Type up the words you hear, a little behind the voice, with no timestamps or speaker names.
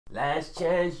Last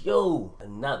chance, yo,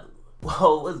 another.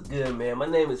 Whoa, what's good, man? My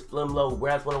name is FlemLo.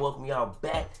 I just want to welcome y'all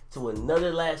back to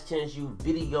another Last Chance You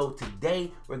video.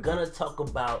 Today, we're gonna talk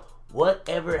about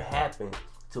whatever happened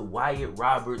to Wyatt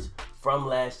Roberts from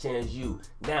Last Chance U.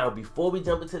 Now, before we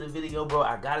jump into the video, bro,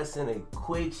 I gotta send a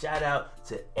quick shout out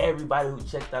to everybody who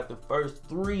checked out the first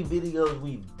 3 videos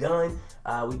we've done.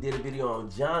 We did a video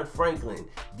on John Franklin,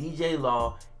 DJ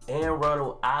Law, and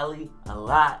Ronald Ali. A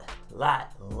lot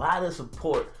of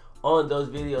support on those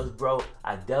videos, bro.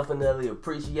 I definitely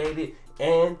appreciate it.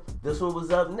 And this one was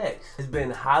up next. It's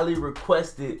been highly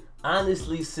requested,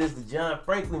 honestly, since the John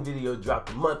Franklin video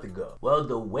dropped a month ago. Well,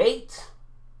 the wait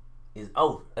is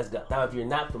over. Let's go. Now, if you're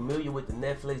not familiar with the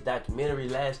Netflix documentary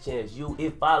Last Chance U,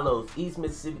 it follows East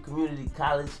Mississippi Community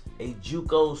College, a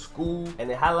JUCO school, and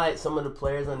it highlights some of the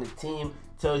players on the team,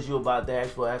 tells you about their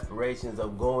actual aspirations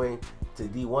of going to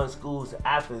D1 schools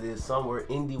after this. Some were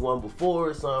in D1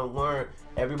 before, some weren't.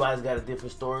 Everybody's got a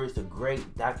different story. It's a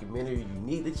great documentary. You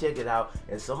need to check it out.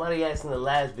 And somebody asked in the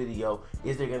last video,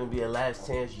 is there going to be a Last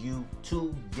Chance U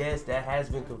 2? Yes, that has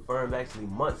been confirmed actually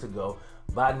months ago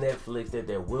by Netflix that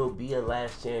there will be a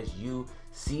Last Chance U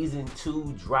season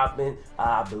 2 dropping.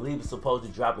 I believe it's supposed to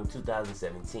drop in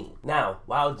 2017. Now,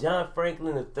 while John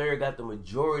Franklin III got the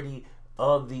majority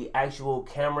of the actual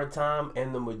camera time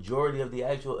and the majority of the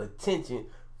actual attention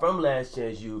from Last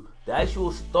Chance U, the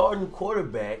actual starting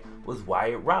quarterback was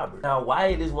Wyatt Roberts. Now,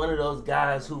 Wyatt is one of those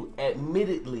guys who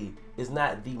admittedly is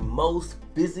not the most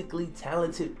physically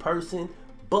talented person,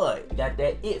 but got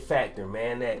that it factor,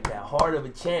 man, that heart of a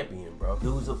champion, bro.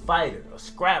 Dude's a fighter, a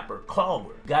scrapper,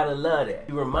 clobber. Gotta love that.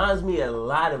 He reminds me a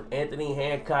lot of Anthony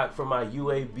Hancock from my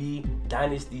UAB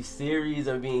Dynasty series.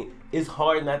 I mean, it's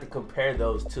hard not to compare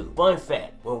those two. Fun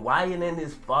fact, when Wyatt and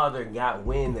his father got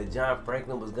wind that John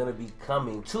Franklin was gonna be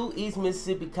coming to East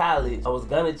Mississippi College, I was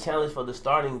gonna challenge for the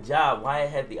starting job, Wyatt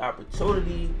had the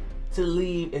opportunity to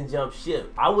leave and jump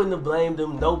ship. I wouldn't have blamed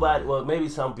him. Nobody, well, maybe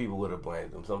some people would have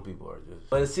blamed him. Some people are just.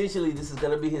 But essentially, this is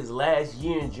going to be his last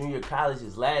year in junior college,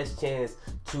 his last chance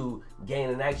to gain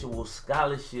an actual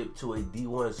scholarship to a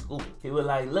D1 school. He was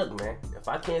like, look, man, if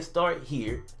I can't start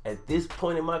here at this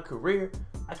point in my career,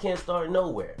 I can't start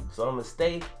nowhere. So I'm going to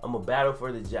stay, I'm going to battle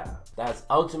for the job. That's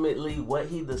ultimately what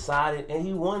he decided, and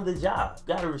he won the job.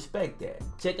 Gotta respect that.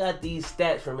 Check out these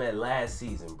stats from that last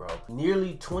season, bro.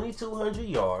 Nearly 2,200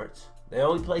 yards. They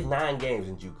only played 9 games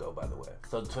in JUCO, by the way.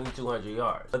 So 2,200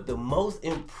 yards. But the most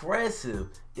impressive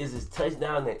is his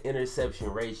touchdown and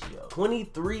interception ratio.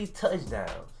 23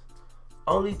 touchdowns,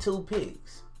 only 2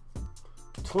 picks.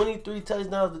 23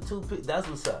 touchdowns to 2 picks. That's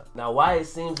what's up. Now, Wyatt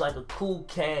seems like a cool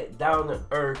cat, down to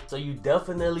earth, so you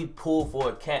definitely pull for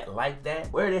a cat like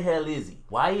that. Where the hell is he?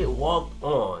 Wyatt walked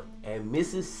on at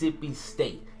Mississippi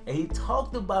State. And he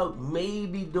talked about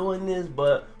maybe doing this,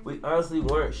 but we honestly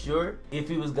weren't sure if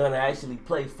he was gonna actually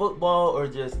play football or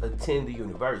just attend the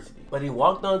university. But he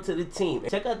walked onto the team.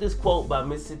 Check out this quote by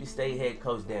Mississippi State head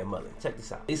coach Dan Mullen. Check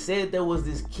this out. He said there was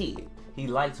this kid he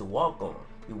liked to walk on.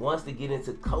 He wants to get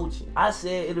into coaching. I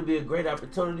said it'll be a great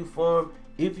opportunity for him.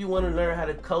 If you want to learn how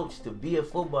to coach, to be a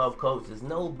football coach, there's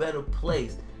no better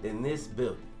place than this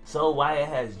building. So Wyatt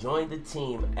has joined the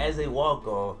team as a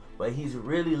walk-on, but he's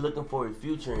really looking for a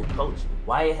future in coaching.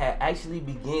 Wyatt had actually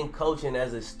began coaching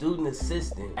as a student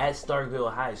assistant at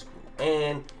Starkville High School.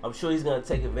 And I'm sure he's going to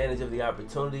take advantage of the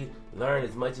opportunity, learn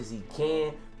as much as he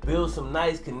can, build some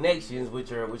nice connections,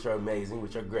 which are amazing,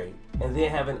 which are great, and then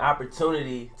have an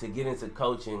opportunity to get into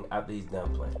coaching after he's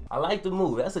done playing. I like the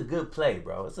move. That's a good play,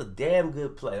 bro. It's a damn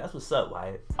good play. That's what's up,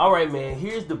 Wyatt. All right, man,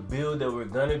 here's the build that we're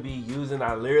gonna be using.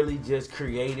 I literally just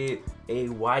created a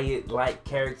Wyatt-like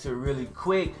character really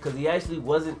quick because he actually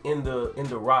wasn't in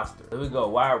the roster. There we go.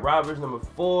 Wyatt Roberts, number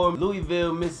 4,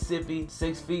 Louisville, Mississippi,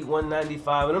 6 feet,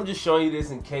 195. And I'm just showing you this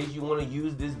in case you want to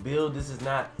use this build. This is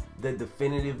not the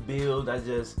definitive build. I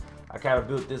kind of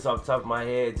built this off the top of my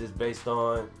head just based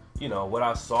on, you know, what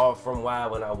I saw from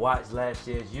Wyatt when I watched Last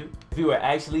Chance U. If he were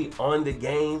actually on the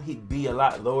game, he'd be a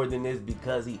lot lower than this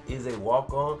because he is a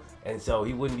walk-on, and so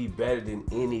he wouldn't be better than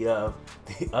any of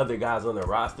the other guys on the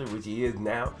roster, which he is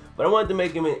now. But I wanted to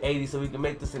make him an 80 so we can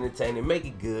make this entertaining, make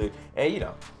it good, and you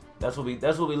know, that's what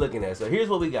we're looking at. So here's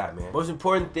what we got, man. Most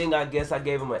important thing, I guess, I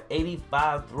gave him an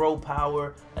 85 throw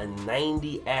power, a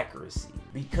 90 accuracy.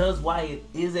 Because Wyatt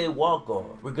is a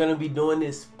walk-on, we're gonna be doing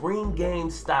this spring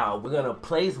game style. We're gonna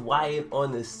place Wyatt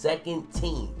on the second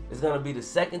team. It's gonna be the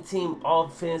second team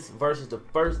offense versus the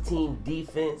first team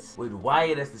defense with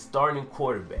Wyatt as the starting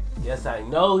quarterback. Yes, I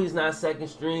know he's not second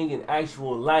string in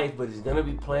actual life, but he's gonna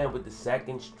be playing with the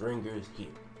second stringers here.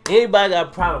 Anybody got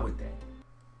a problem with that?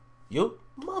 Yo,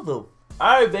 mother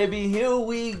All right, baby, here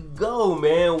we go,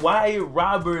 man. Wyatt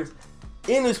Roberts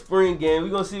in the spring game. We're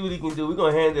going to see what he can do. We're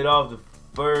going to hand it off the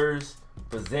first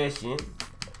possession.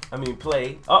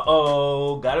 Play.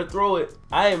 Uh-oh, got to throw it.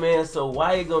 All right, man, so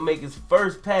Wyatt going to make his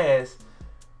first pass.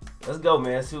 Let's go,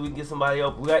 man. See if we can get somebody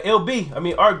open. We got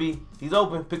RB. He's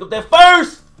open. Pick up that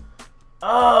first.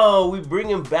 Oh, we bring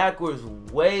him backwards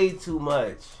way too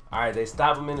much. All right, they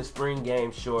stop him in the spring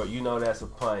game short. You know that's a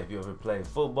punt if you ever played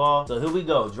football. So here we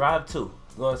go, drive 2.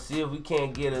 We're gonna see if we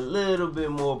can't get a little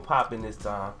bit more popping this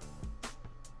time.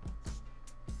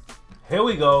 Here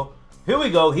we go.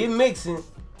 He mixing.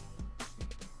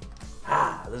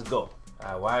 Let's go. All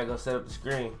right, Wyatt gonna set up the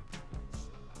screen.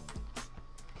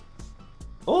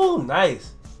 Oh,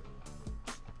 nice.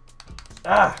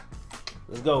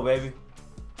 Let's go, baby.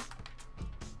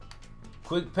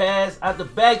 Quick pass out the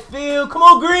backfield. Come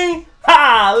on, Green.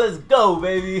 Let's go,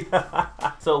 baby.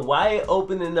 So Wyatt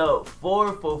opening up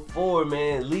 4 for 4,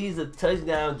 man. Leads a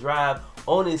touchdown drive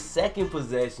on his second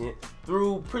possession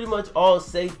through pretty much all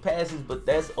safe passes, but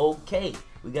that's okay.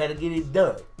 We got to get it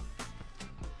done.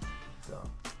 So,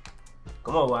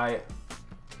 come on, Wyatt.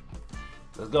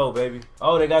 Let's go, baby.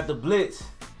 Oh, they got the blitz.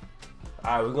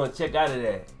 All right, we're going to check out of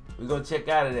that.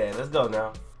 Let's go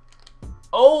now.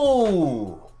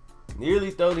 Oh!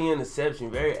 Nearly throw the interception.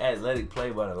 Very athletic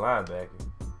play by the linebacker.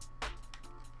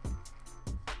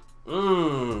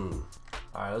 All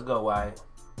right, let's go, Wyatt.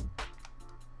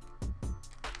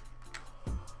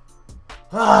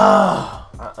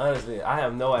 Honestly, I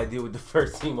have no idea what the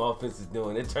first team offense is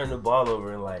doing. They turned the ball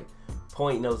over in like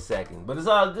 0.no seconds. But it's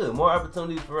all good. More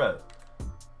opportunities for us.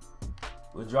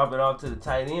 We'll drop it off to the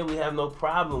tight end. We have no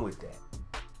problem with that.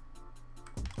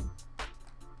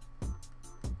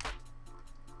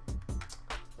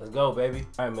 Let's go, baby.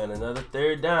 All right, man, another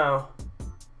third down.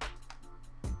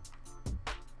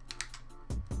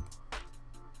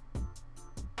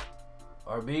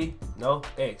 RB, no,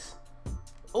 X.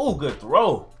 Oh, good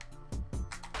throw.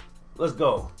 Let's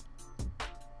go.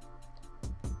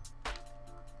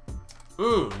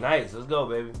 Nice. Let's go,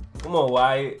 baby. Come on,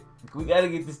 Wyatt. We got to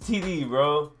get this TD,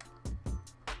 bro.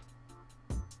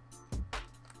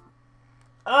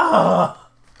 Fuck.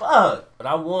 But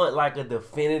I want like a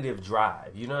definitive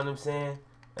drive. You know what I'm saying?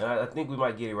 And I think we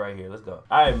might get it right here. Let's go.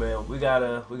 All right, man. We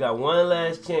got one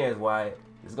last chance, Wyatt.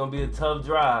 It's gonna be a tough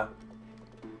drive.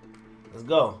 Let's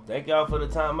go. Thank y'all for the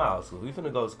timeout. So we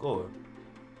finna go score.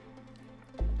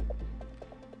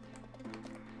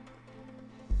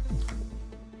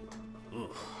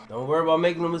 Don't worry about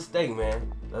making a mistake,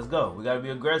 man. Let's go. We gotta be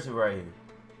aggressive right here.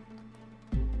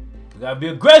 We gotta be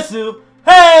aggressive.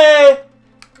 Hey!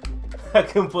 I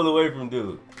couldn't pull away from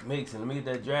dude. Mixing. Let me get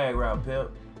that drag route,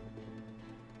 Pep.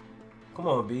 Come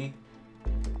on, B.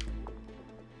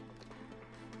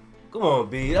 Come on,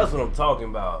 B. That's what I'm talking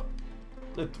about.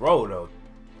 Good throw, though.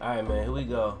 All right, man. Here we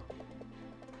go.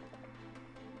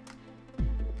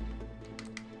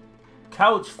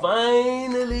 Couch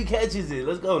finally catches it.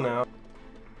 Let's go now.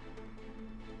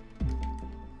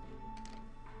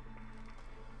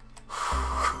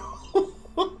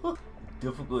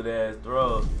 Difficult ass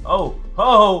throws. Oh,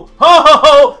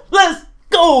 let's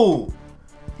go.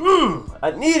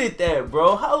 I needed that,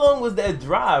 bro. How long was that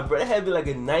drive, bro? That had to be like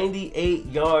a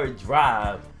 98-yard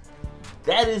drive.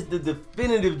 That is the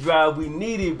definitive drive we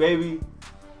needed, baby.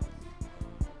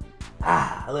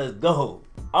 Let's go.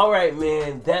 All right,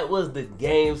 man, that was the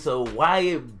game. So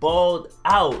Wyatt balled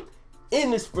out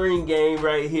in the spring game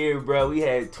right here, bro. We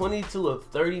had 22 of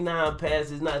 39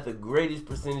 passes. Not the greatest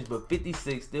percentage, but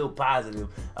 56 still positive.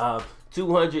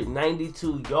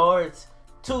 292 yards,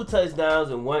 2 touchdowns,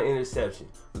 and 1 interception.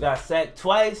 We got sacked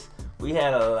twice. We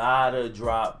had a lot of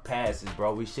drop passes,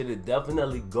 bro. We should have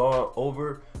definitely gone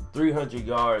over 300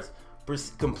 yards.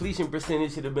 Completion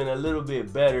percentage should have been a little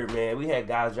bit better, man. We had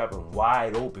guys dropping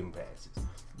wide open passes.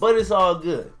 But it's all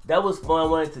good. That was fun.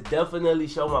 Wanted to definitely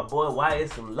show my boy Wyatt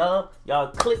some love.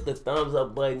 Y'all click the thumbs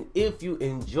up button if you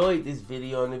enjoyed this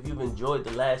video, and if you've enjoyed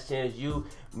the Last Chance U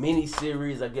mini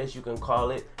series, I guess you can call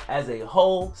it, as a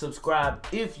whole. Subscribe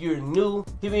if you're new.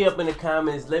 Hit me up in the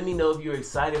comments. Let me know if you're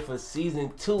excited for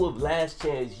season 2 of Last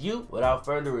Chance U. Without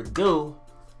further ado,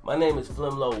 my name is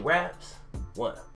FlemLo Raps. 1.